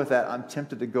struggle with that, I'm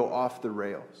tempted to go off the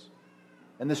rails.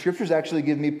 And the scriptures actually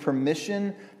give me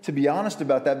permission to be honest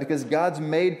about that because God's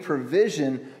made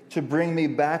provision to bring me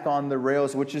back on the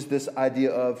rails, which is this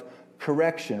idea of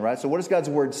correction, right? So what does God's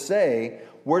word say?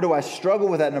 Where do I struggle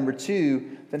with that? Number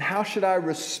two, then how should I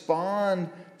respond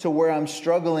to where I'm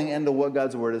struggling and to what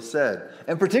God's word has said?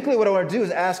 And particularly what I want to do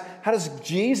is ask, how does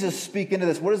Jesus speak into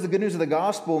this? What does the good news of the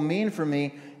gospel mean for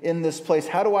me in this place?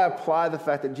 How do I apply the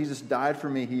fact that Jesus died for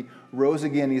me? He rose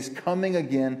again. He's coming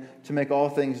again to make all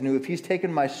things new. If he's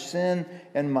taken my sin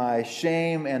and my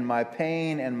shame and my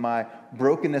pain and my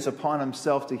brokenness upon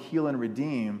himself to heal and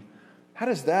redeem, how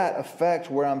does that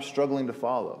affect where I'm struggling to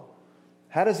follow?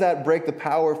 How does that break the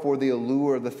power for the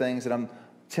allure of the things that I'm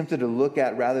tempted to look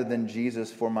at rather than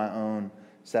Jesus for my own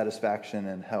satisfaction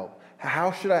and help?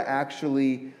 How should I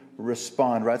actually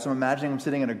respond, right? So I'm imagining I'm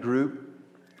sitting in a group.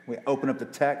 We open up the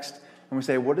text and we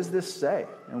say, what does this say?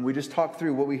 And we just talk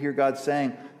through what we hear God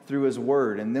saying through his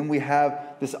word. And then we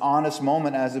have this honest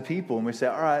moment as a people and we say,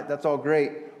 all right, that's all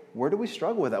great. Where do we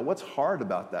struggle with that? What's hard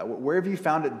about that? Where have you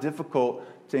found it difficult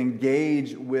to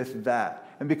engage with that?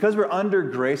 And because we're under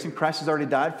grace and Christ has already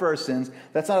died for our sins,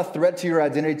 that's not a threat to your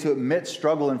identity to admit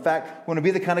struggle. In fact, we want to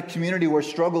be the kind of community where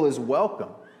struggle is welcome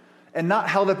and not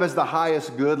held up as the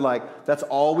highest good, like that's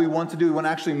all we want to do. We want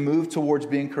to actually move towards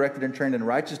being corrected and trained in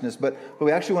righteousness, but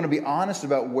we actually want to be honest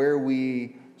about where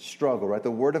we struggle, right?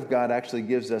 The Word of God actually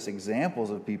gives us examples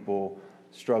of people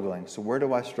struggling. So where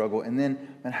do I struggle? And then,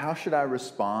 how should I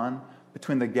respond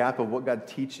between the gap of what God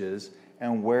teaches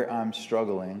and where I'm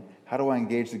struggling? How do I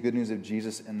engage the good news of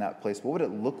Jesus in that place? What would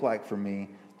it look like for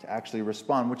me to actually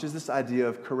respond? Which is this idea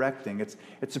of correcting.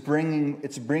 It's bringing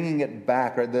it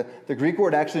back. Right? The Greek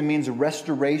word actually means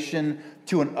restoration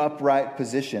to an upright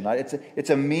position. Right? It's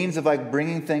a means of like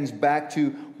bringing things back to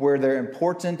where they're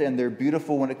important and they're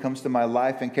beautiful when it comes to my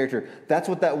life and character. That's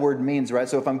what that word means, right?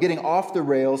 So if I'm getting off the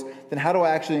rails, then how do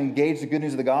I actually engage the good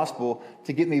news of the gospel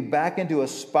to get me back into a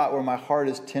spot where my heart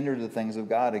is tender to the things of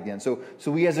God again? So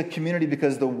we as a community,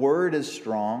 because the word is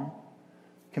strong,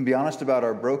 can be honest about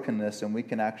our brokenness, and we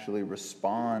can actually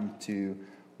respond to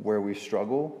where we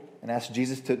struggle and ask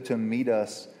Jesus to meet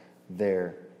us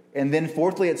there. And then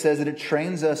fourthly, it says that it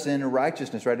trains us in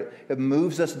righteousness, right? It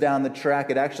moves us down the track.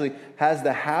 It actually has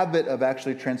the habit of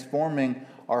actually transforming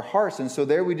our hearts. And so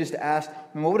there we just ask,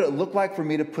 what would it look like for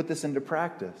me to put this into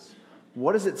practice?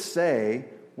 What does it say?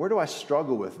 Where do I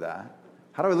struggle with that?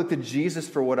 How do I look to Jesus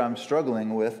for what I'm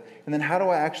struggling with? And then how do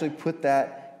I actually put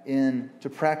that into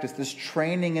practice? This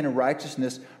training in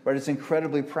righteousness, right? It's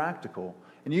incredibly practical.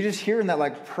 And you just hear in that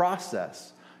like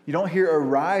process. You don't hear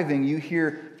arriving, you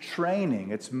hear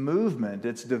training. It's movement,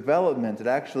 it's development. It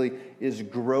actually is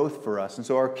growth for us. And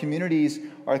so our communities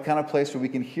are the kind of place where we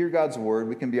can hear God's word,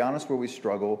 we can be honest where we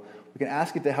struggle, we can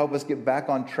ask it to help us get back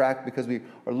on track because we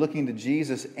are looking to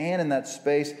Jesus, and in that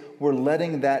space, we're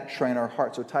letting that train our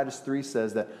heart. So Titus 3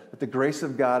 says that the grace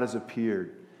of God has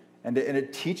appeared, and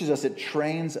it teaches us, it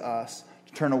trains us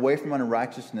to turn away from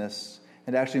unrighteousness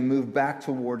and to actually move back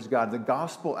towards God. The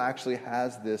gospel actually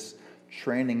has this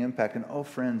training impact. And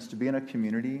friends, to be in a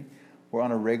community where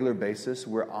on a regular basis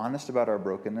we're honest about our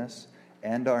brokenness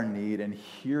and our need and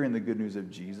hearing the good news of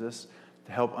Jesus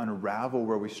to help unravel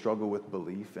where we struggle with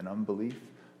belief and unbelief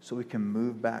so we can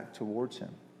move back towards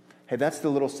him. Hey, that's the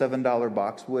little $7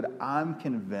 boxwood. I'm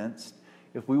convinced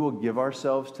if we will give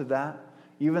ourselves to that,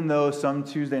 even though some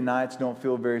Tuesday nights don't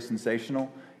feel very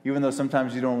sensational, even though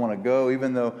sometimes you don't want to go,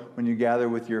 even though when you gather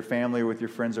with your family or with your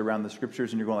friends around the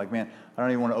scriptures and you're going like, man, I don't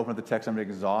even want to open up the text, I'm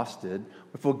exhausted.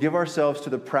 If we'll give ourselves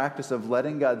to the practice of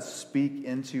letting God speak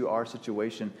into our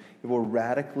situation, it will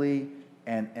radically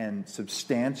and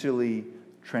substantially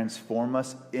transform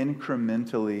us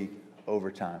incrementally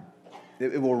over time.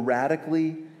 It will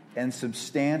radically and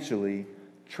substantially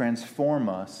transform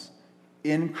us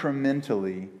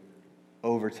incrementally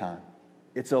over time.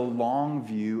 It's a long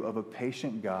view of a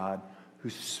patient God who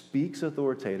speaks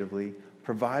authoritatively,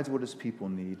 provides what his people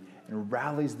need, and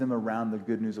rallies them around the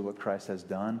good news of what Christ has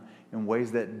done in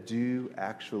ways that do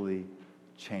actually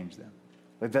change them.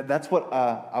 Like that's what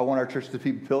I want our church to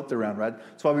be built around, right?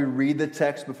 That's why we read the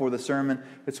text before the sermon.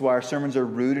 It's why our sermons are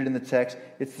rooted in the text.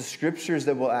 It's the scriptures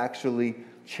that will actually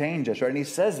change us, right? And he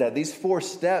says that. These 4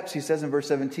 steps, he says in verse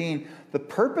 17, the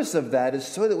purpose of that is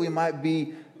so that we might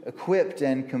be equipped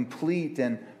and complete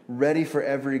and ready for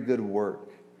every good work.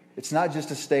 It's not just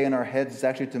to stay in our heads, it's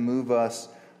actually to move us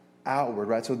outward,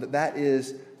 right? So that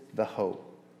is the hope.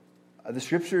 The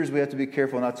scriptures, we have to be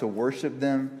careful not to worship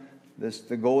them.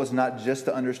 The goal is not just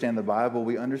to understand the Bible.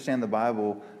 We understand the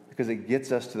Bible because it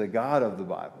gets us to the God of the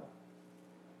Bible.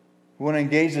 We want to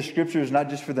engage the scriptures not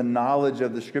just for the knowledge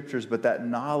of the scriptures, but that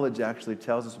knowledge actually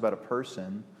tells us about a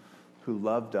person who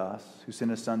loved us, who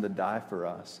sent his son to die for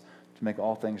us, to make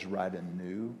all things right and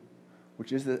new,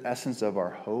 which is the essence of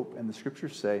our hope. And the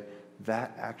scriptures say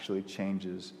that actually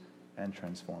changes and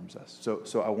transforms us.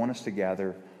 So I want us to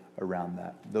gather around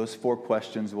that. Those 4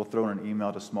 questions, we'll throw in an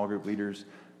email to small group leaders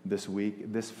this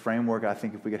week. This framework, I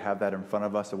think if we could have that in front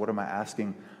of us, so what am I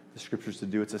asking the scriptures to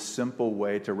do? It's a simple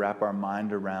way to wrap our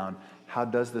mind around how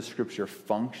does the scripture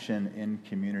function in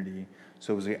community.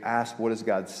 So as we ask, what is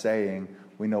God saying,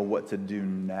 we know what to do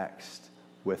next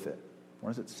with it. What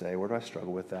does it say? Where do I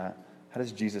struggle with that? How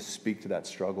does Jesus speak to that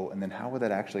struggle? And then how would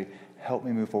that actually help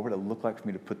me move forward? What would it look like for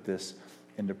me to put this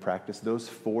into practice? Those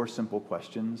 4 simple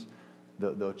questions,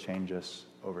 they'll change us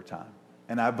over time.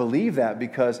 And I believe that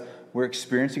because we're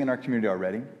experiencing in our community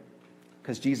already,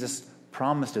 because Jesus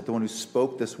promised it. The one who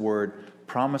spoke this word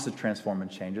promised to transform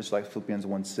and change us. Like Philippians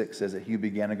 1:6 says that he who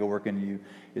began a good work in you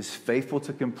is faithful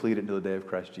to complete it until the day of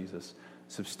Christ Jesus,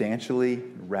 substantially,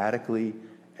 radically,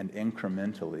 and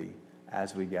incrementally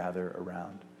as we gather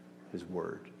around his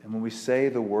word. And when we say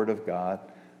the word of God,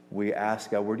 we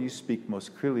ask God, where do you speak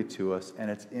most clearly to us? And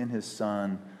it's in his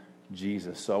son,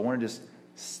 Jesus. So I want to just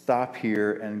stop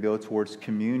here and go towards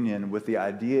communion with the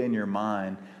idea in your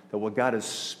mind that what God has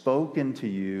spoken to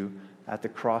you at the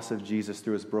cross of Jesus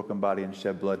through his broken body and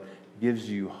shed blood gives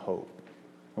you hope.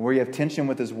 And where you have tension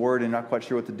with his word and not quite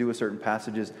sure what to do with certain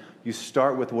passages, you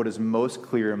start with what is most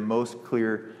clear and most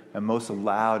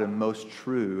loud and most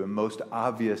true and most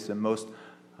obvious and most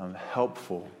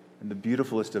helpful and the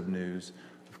beautifulest of news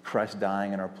of Christ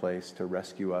dying in our place to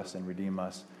rescue us and redeem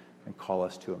us and call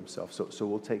us to himself. So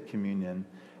we'll take communion.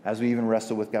 As we even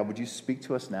wrestle with God, would you speak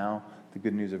to us now the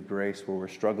good news of grace where we're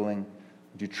struggling?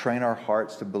 Would you train our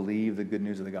hearts to believe the good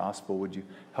news of the gospel? Would you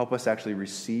help us actually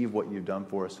receive what you've done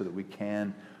for us so that we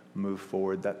can move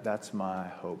forward? That's my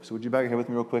hope. So would you bow your head with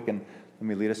me real quick and let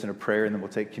me lead us in a prayer and then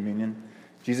we'll take communion.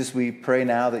 Jesus, we pray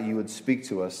now that you would speak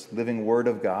to us, living word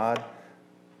of God.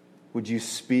 Would you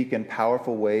speak in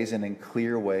powerful ways and in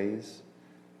clear ways?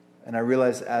 And I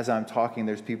realize as I'm talking,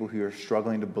 there's people who are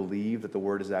struggling to believe that the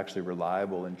word is actually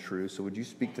reliable and true. So would you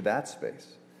speak to that space?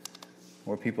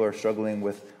 Where people are struggling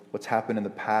with what's happened in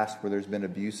the past, where there's been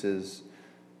abuses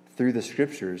through the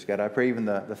scriptures. God, I pray even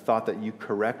the thought that you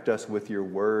correct us with your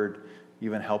word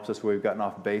even helps us where we've gotten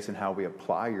off base in how we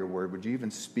apply your word. Would you even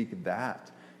speak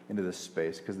that into this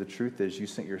space? Because the truth is you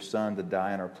sent your son to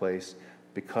die in our place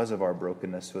because of our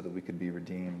brokenness so that we could be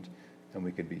redeemed and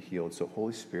we could be healed. So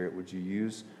Holy Spirit, would you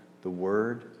use the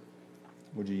word?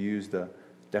 Would you use the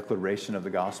declaration of the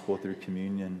gospel through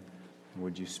communion?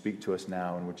 Would you speak to us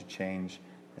now, and would you change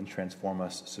and transform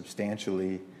us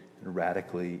substantially and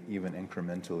radically, even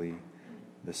incrementally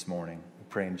this morning? We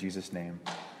pray in Jesus' name.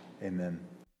 Amen.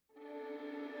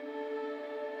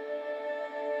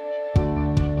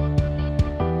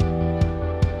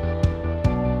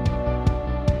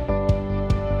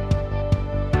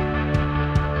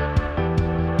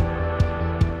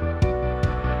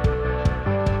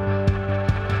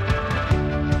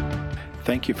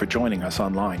 Thank you for joining us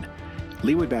online.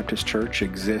 Leawood Baptist Church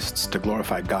exists to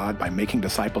glorify God by making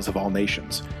disciples of all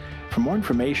nations. For more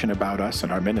information about us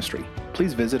and our ministry,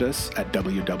 please visit us at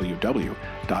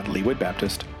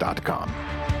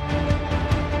www.leawoodbaptist.com.